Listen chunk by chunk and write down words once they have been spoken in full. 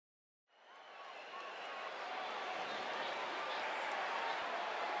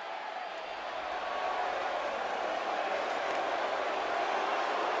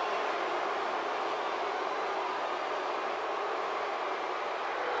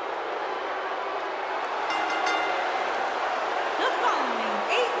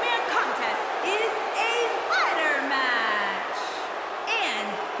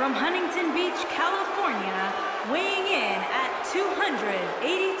from Huntington Beach, California, weighing in at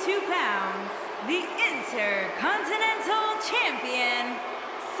 282 pounds, the Intercontinental Champion,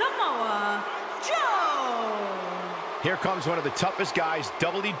 Samoa Joe. Here comes one of the toughest guys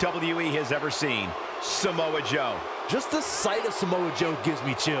WWE has ever seen, Samoa Joe. Just the sight of Samoa Joe gives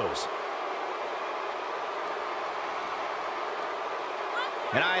me chills.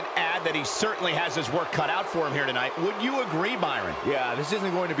 And I'd add that he certainly has his work cut out for him here tonight. Would you agree, Byron? Yeah, this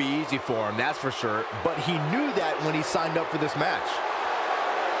isn't going to be easy for him, that's for sure. But he knew that when he signed up for this match.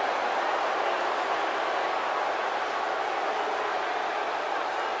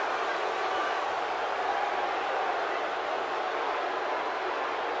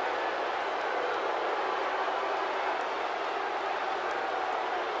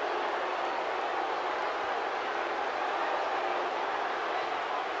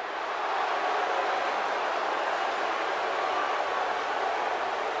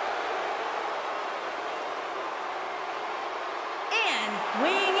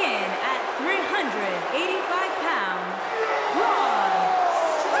 Weighing in at 385 pounds, Braun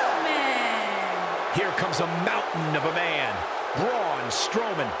Strowman. Here comes a mountain of a man, Braun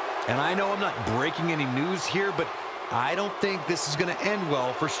Strowman. And I know I'm not breaking any news here, but I don't think this is going to end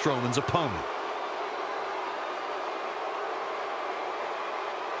well for Strowman's opponent.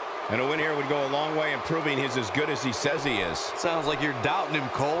 And a win here would go a long way in proving he's as good as he says he is. Sounds like you're doubting him,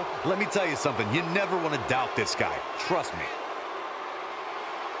 Cole. Let me tell you something. You never want to doubt this guy. Trust me.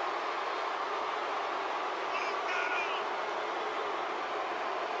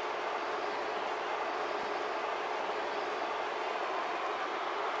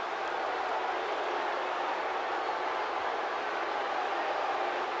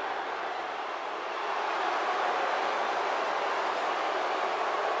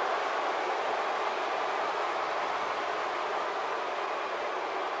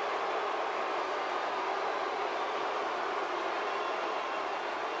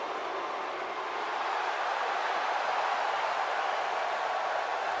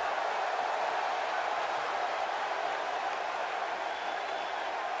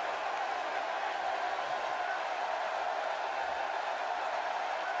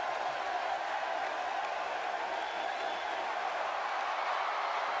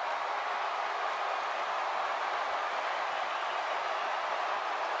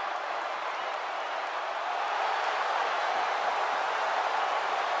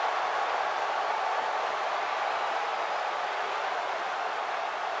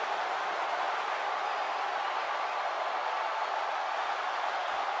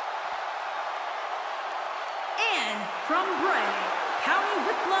 From Bray, County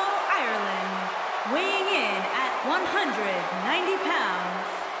Wicklow, Ireland, weighing in at 190 pounds,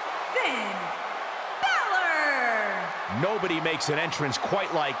 Finn Balor. Nobody makes an entrance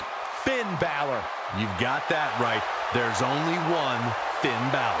quite like Finn Balor. You've got that right. There's only one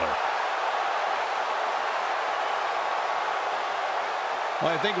Finn Balor. Well,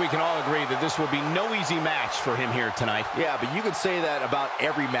 I think we can all agree that this will be no easy match for him here tonight. Yeah, but you can say that about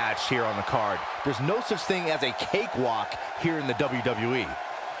every match here on the card. There's no such thing as a cakewalk here in the WWE.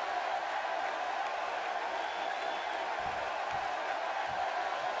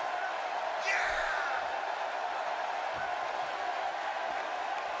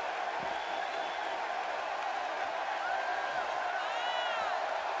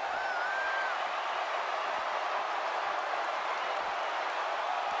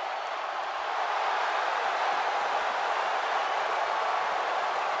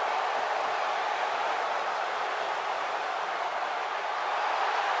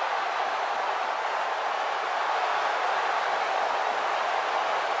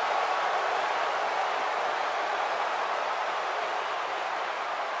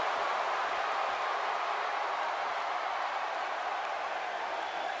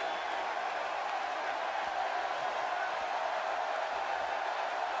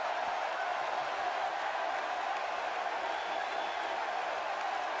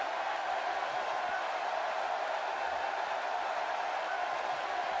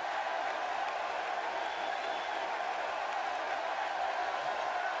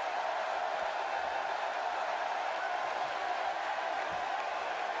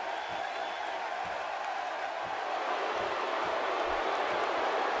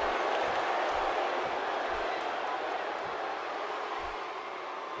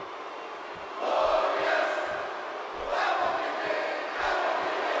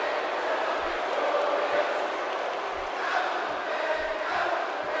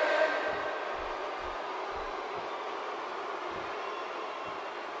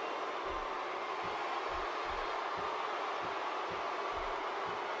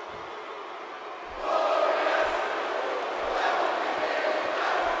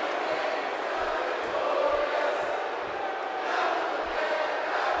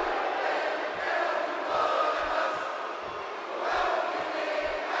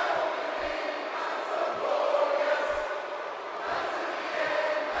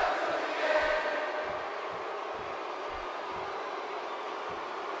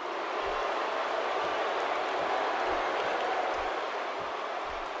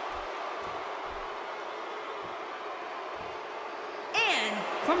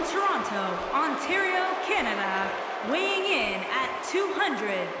 from Toronto, Ontario, Canada, weighing in at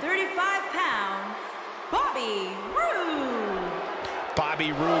 235 pounds, Bobby Roode.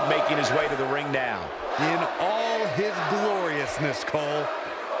 Bobby Roode making his way to the ring now. In all his gloriousness, Cole.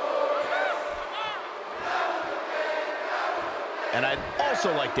 And I'd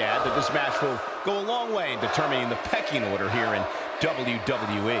also like to add that this match will go a long way in determining the pecking order here in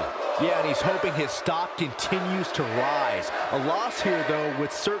WWE. Yeah, and he's hoping his stock continues to rise. A loss here, though,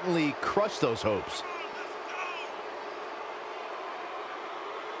 would certainly crush those hopes.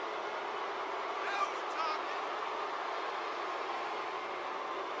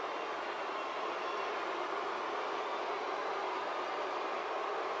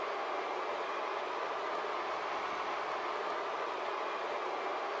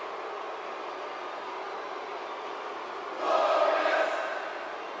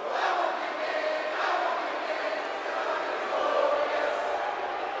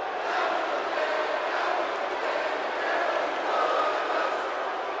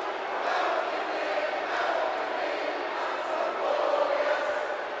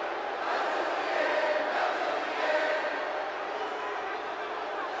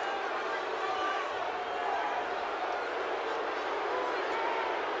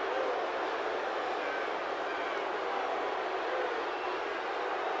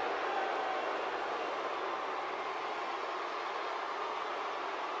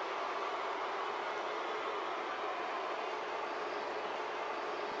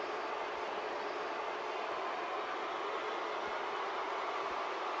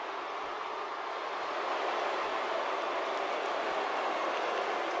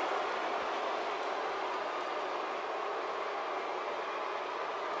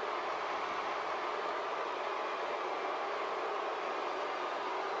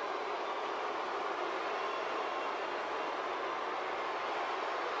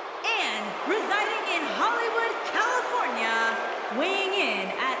 Residing in Hollywood, California, weighing in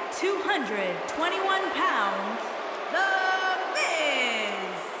at 221 pounds, The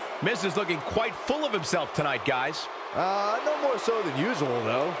Miz. Miz is looking quite full of himself tonight, guys. No more so than usual,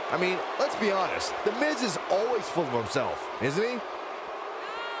 though. I mean, let's be honest. The Miz is always full of himself, isn't he?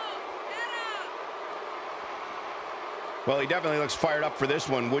 Well, he definitely looks fired up for this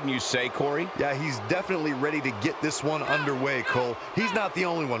one, wouldn't you say, Corey? Yeah, he's definitely ready to get this one underway, Cole. He's not the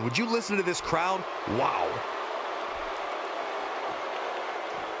only one. Would you listen to this crowd? Wow.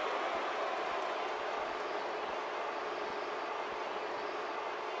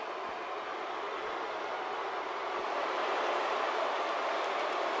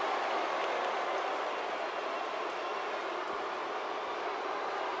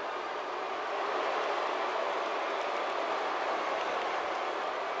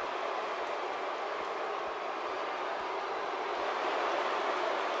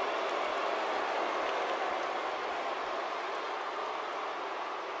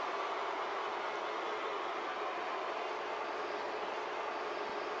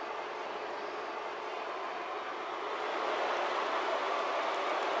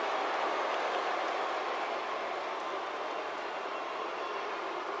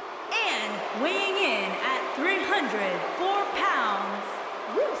 Weighing in at 304 pounds,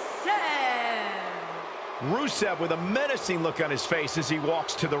 Rusev. Rusev with a menacing look on his face as he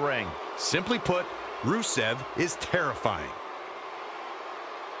walks to the ring. Simply put, Rusev is terrifying.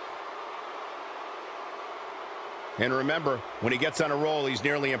 And remember, when he gets on a roll, he's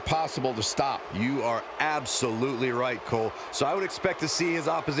nearly impossible to stop. You are absolutely right, Cole. So I would expect to see his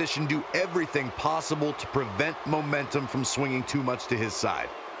opposition do everything possible to prevent momentum from swinging too much to his side.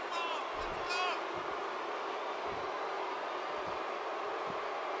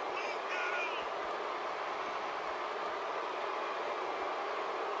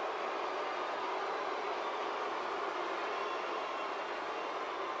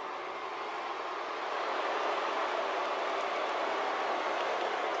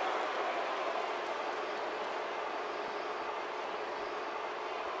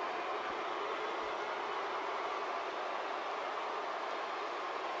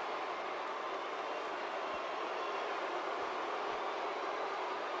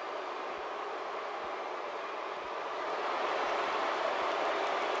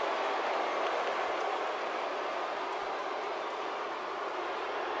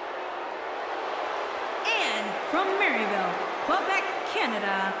 From Maryville, Quebec,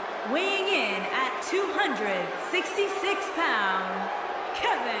 Canada, weighing in at 266 pounds,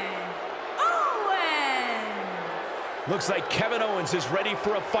 Kevin Owens. Looks like Kevin Owens is ready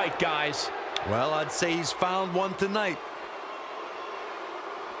for a fight, guys. Well, I'd say he's found one tonight.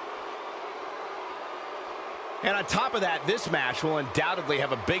 And on top of that, this match will undoubtedly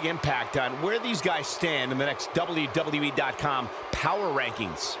have a big impact on where these guys stand in the next WWE.com power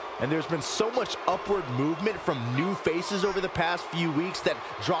rankings. And there's been so much upward movement from new faces over the past few weeks that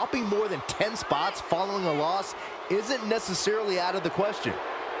dropping more than 10 spots following a loss isn't necessarily out of the question.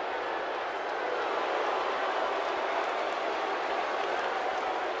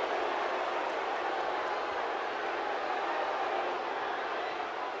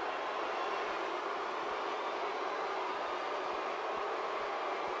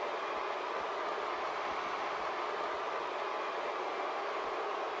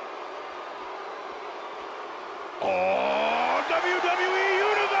 Oh, WWE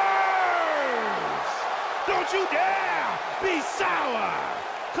Universe! Don't you dare be sour!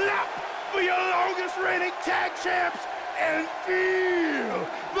 Clap for your longest reigning tag champs and feel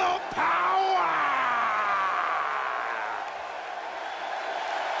the power!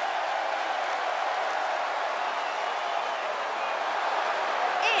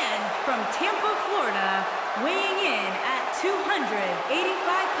 And from Tampa, Florida, weighing in at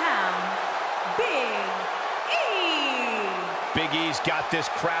 285 pounds, Big E's got this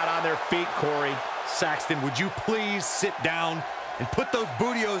crowd on their feet, Corey. Saxton, would you please sit down and put those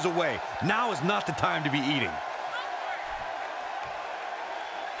bootios away? Now is not the time to be eating.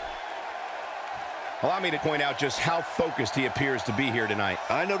 Allow me to point out just how focused he appears to be here tonight.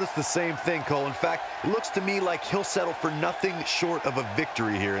 I noticed the same thing, Cole. In fact, it looks to me like he'll settle for nothing short of a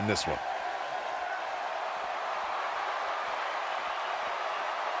victory here in this one.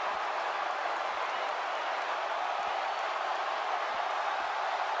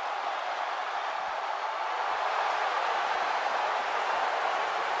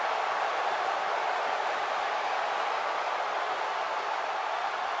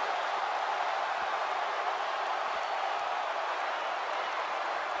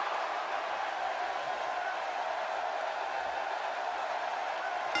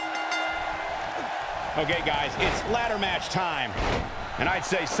 Okay, guys, it's ladder match time. And I'd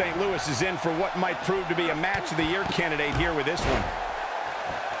say St. Louis is in for what might prove to be a match of the year candidate here with this one.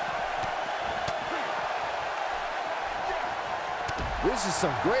 This is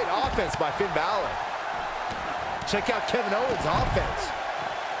some great offense by Finn Balor. Check out Kevin Owens' offense.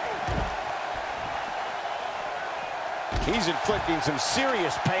 He's inflicting some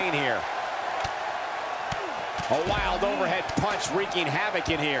serious pain here. A wild overhead punch wreaking havoc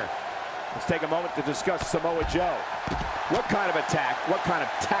in here. Let's take a moment to discuss Samoa Joe. What kind of attack, what kind of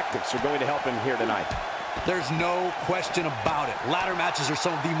tactics are going to help him here tonight? There's no question about it. Ladder matches are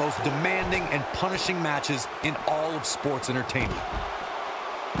some of the most demanding and punishing matches in all of sports entertainment.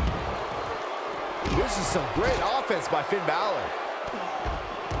 This is some great offense by Finn Balor.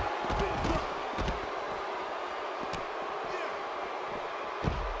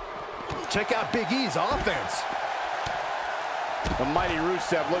 Check out Big E's offense. The mighty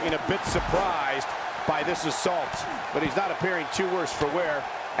Rusev looking a bit surprised by this assault, but he's not appearing too worse for wear,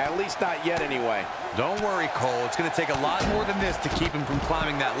 at least not yet anyway. Don't worry, Cole. It's going to take a lot more than this to keep him from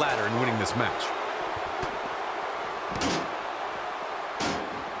climbing that ladder and winning this match.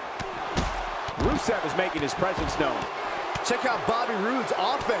 Rusev is making his presence known. Check out Bobby Roode's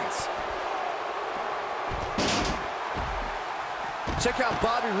offense. Check out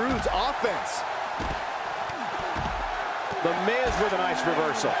Bobby Roode's offense. The Miz with a nice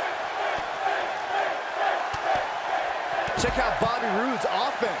reversal. Check out Bobby Roode's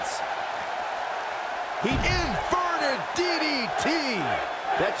offense. He inverted DDT.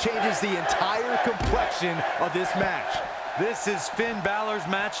 That changes the entire complexion of this match. This is Finn Balor's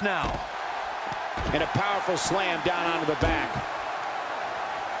match now. And a powerful slam down onto the back.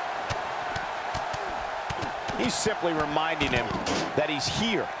 He's simply reminding him that he's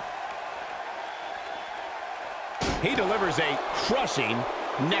here. He delivers a crushing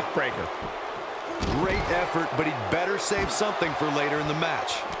neck breaker. Great effort, but he'd better save something for later in the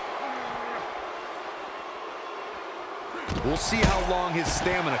match. We'll see how long his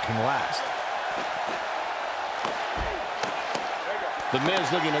stamina can last. The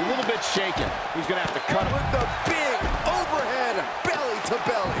Miz looking a little bit shaken. He's going to have to cut him. With the big overhead belly to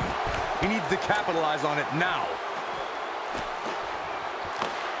belly. He needs to capitalize on it now.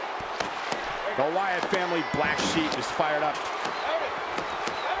 The Wyatt family black sheep is fired up.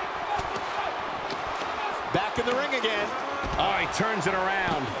 Back in the ring again. Oh, he turns it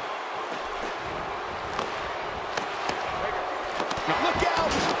around. Now look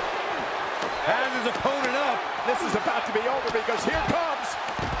out! Has his opponent up. This is about to be over because here comes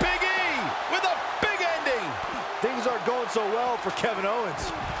Big E with a big ending. Things aren't going so well for Kevin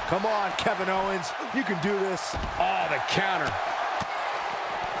Owens. Come on, Kevin Owens. You can do this. Oh, the counter.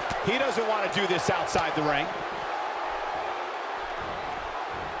 He doesn't want to do this outside the ring.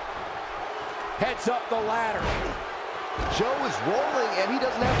 heads up the ladder. Joe is rolling, and he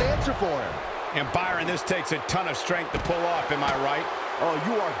doesn't have an answer for him. And Byron, this takes a ton of strength to pull off, am I right? Oh,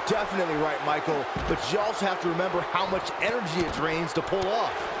 you are definitely right, Michael. But you also have to remember how much energy it drains to pull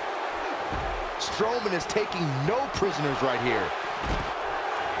off. Strowman is taking no prisoners right here.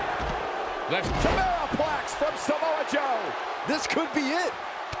 Let's Plax from Samoa Joe. This could be it.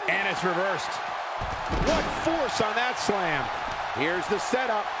 And it's reversed. What force on that slam. Here's the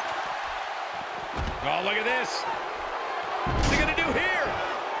setup. Oh, look at this. What's he gonna do here?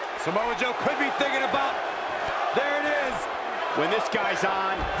 Samoa Joe could be thinking about, there it is. When this guy's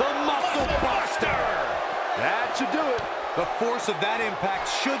on, The Muscle Buster. That should do it. The force of that impact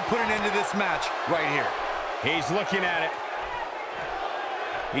should put an end to this match right here. he's looking at it.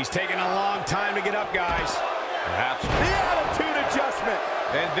 He's taking a long time to get up, guys. Perhaps. The attitude adjustment.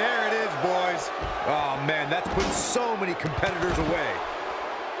 And there it is, boys. Oh, man, that's put so many competitors away.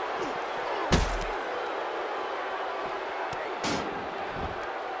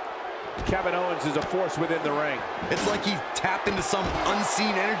 Kevin Owens is a force within the ring. It's like he tapped into some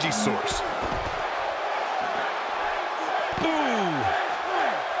unseen energy source. Boom!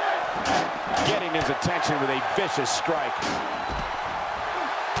 Getting his attention with a vicious strike.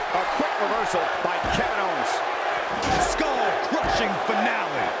 A quick reversal by Kevin Owens. Skull-crushing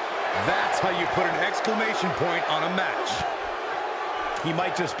finale. That's how you put an exclamation point on a match. He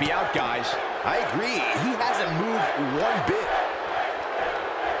might just be out, guys. I agree. He hasn't moved one bit.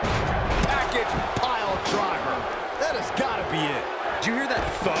 Package pile driver. That has got to be it. Did you hear that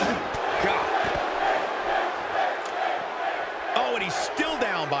thud? God. Oh, and he's still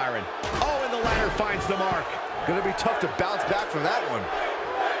down, Byron. Oh, and the ladder finds the mark. Gonna be tough to bounce back from that one.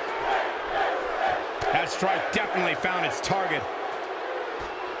 That strike definitely found its target.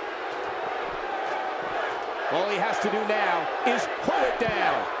 All he has to do now is pull it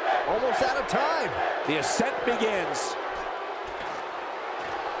down. Almost out of time. The ascent begins.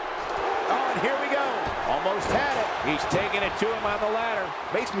 Oh, and here we go. Almost had it. He's taking it to him on the ladder.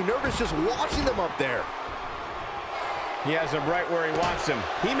 Makes me nervous just watching them up there. He has him right where he wants him.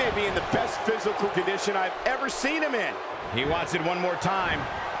 He may be in the best physical condition I've ever seen him in. He wants it one more time.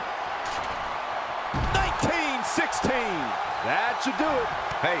 19-16. That should do it.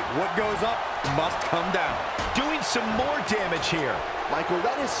 Hey, what goes up must come down. Doing some more damage here. Michael,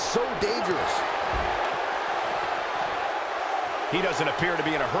 that is so dangerous. He doesn't appear to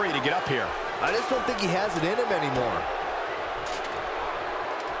be in a hurry to get up here. I just don't think he has it in him anymore.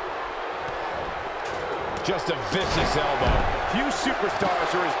 Just a vicious elbow. Few superstars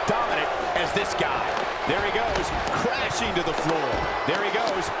are as dominant as this guy. There he goes, crashing to the floor. There he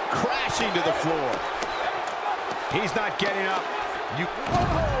goes, crashing to the floor. He's not getting up.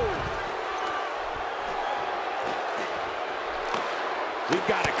 Whoa! We've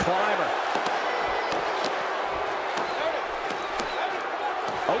got a climber.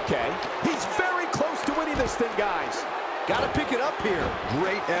 Okay, he's very close to winning this thing, guys. Got to pick it up here.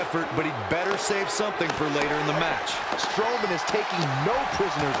 Great effort, but he'd better save something for later in the match. Strowman is taking no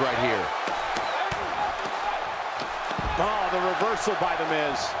prisoners right here. Oh, the reversal by The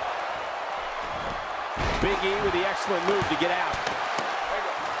Miz. Big E with the excellent move to get out.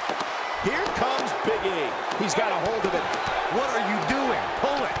 Here comes Big E. He's got a hold of it. What are you doing?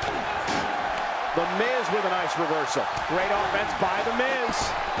 Pull it. The Miz with a nice reversal. Great offense by The Miz.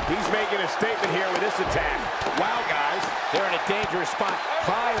 He's making a statement here with this attack. Wow, guys. They're in a dangerous spot.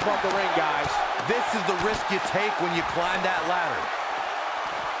 High above the ring, guys. This is the risk you take when you climb that ladder.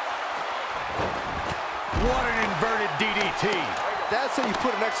 What an inverted DDT. That's how you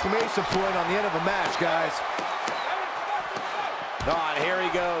put an exclamation point on the end of a match, guys. Oh, and here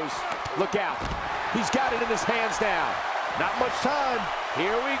he goes. Look out. He's got it in his hands now. Not much time.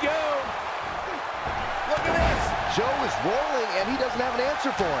 Here we go. Look at this. Joe is rolling, and he doesn't have an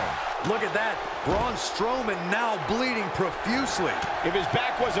answer for him. Look at that. Braun Strowman now bleeding profusely. If his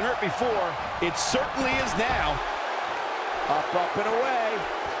back wasn't hurt before, it certainly is now. Up, and away.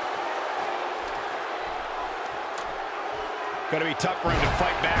 Gonna be tough for him to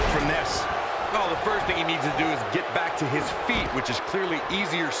fight back from this. Oh, the first thing he needs to do is get back to his feet, which is clearly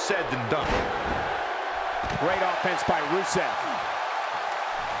easier said than done. Great offense by Rusev.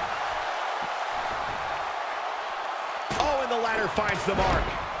 Oh, and the ladder finds the mark.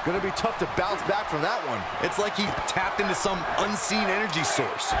 Gonna be tough to bounce back from that one. It's like he tapped into some unseen energy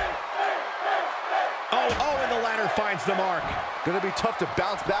source. Oh, and the ladder finds the mark. Gonna be tough to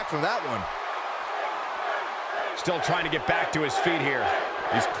bounce back from that one. Still trying to get back to his feet here.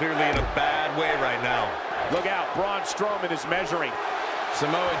 He's clearly in a bad way right now. Look out, Braun Strowman is measuring.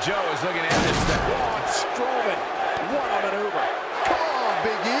 Samoa Joe is looking at this step. Braun Strowman, what a maneuver. Come on,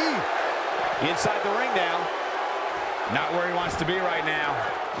 Big E. Inside the ring now. Not where he wants to be right now.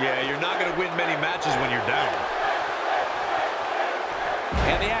 Yeah, you're not going to win many matches when you're down.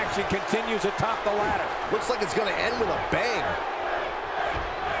 And the action continues atop the ladder. Looks like it's going to end with a bang.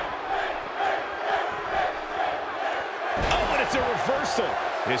 Oh, and it's a reversal.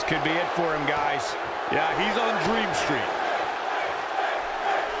 This could be it for him, guys. Yeah, he's on Dream Street.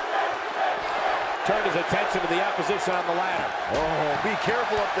 Turned his attention to the opposition on the ladder. Oh, be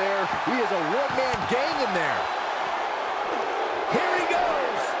careful up there. He is a one-man gang in there. Here he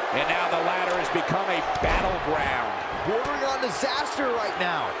goes. And now the ladder has become a battleground. Bordering on disaster right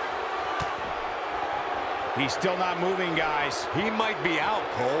now. He's still not moving, guys. He might be out,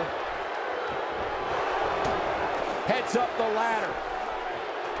 Cole. Heads up the ladder.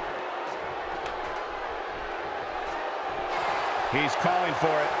 He's calling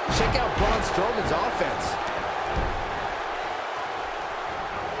for it. Check out Braun Strowman's offense.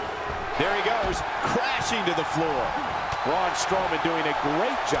 There he goes, crashing to the floor. Braun Strowman doing a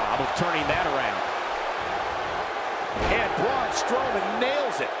great job of turning that around. And Braun Strowman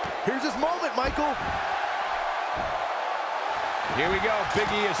nails it. Here's his moment, Michael. Here we go.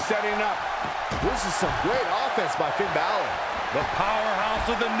 Big E is setting up. This is some great offense by Finn Balor. The powerhouse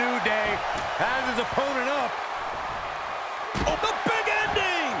of the New Day has his opponent up. Oh, the big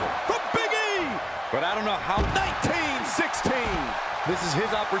ending from Big E. But I don't know how. 19-16. This is his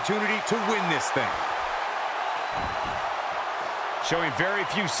opportunity to win this thing. Showing very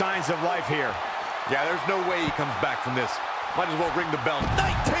few signs of life here. Yeah, there's no way he comes back from this. Might as well ring the bell.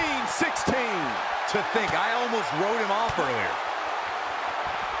 19-16. To think, I almost wrote him off earlier.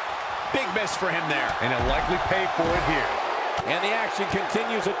 Big miss for him there. And he'll likely pay for it here. And the action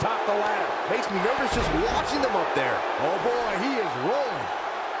continues atop the ladder. Makes me nervous just watching them up there. Oh boy, he is rolling.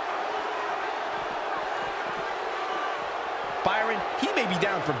 Byron, he may be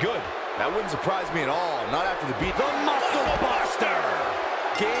down for good. That wouldn't surprise me at all. Not after the beat. The Muscle Buster.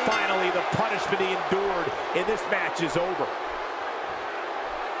 Finally, the punishment he endured in this match is over.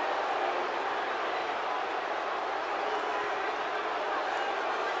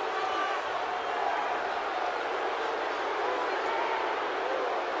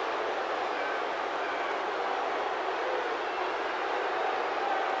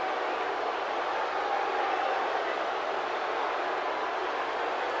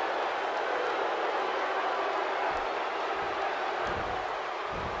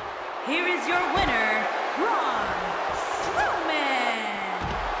 Here is your winner, Braun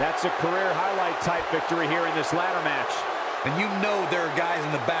Strowman. That's a career highlight type victory here in this ladder match. And you know there are guys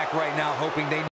in the back right now hoping they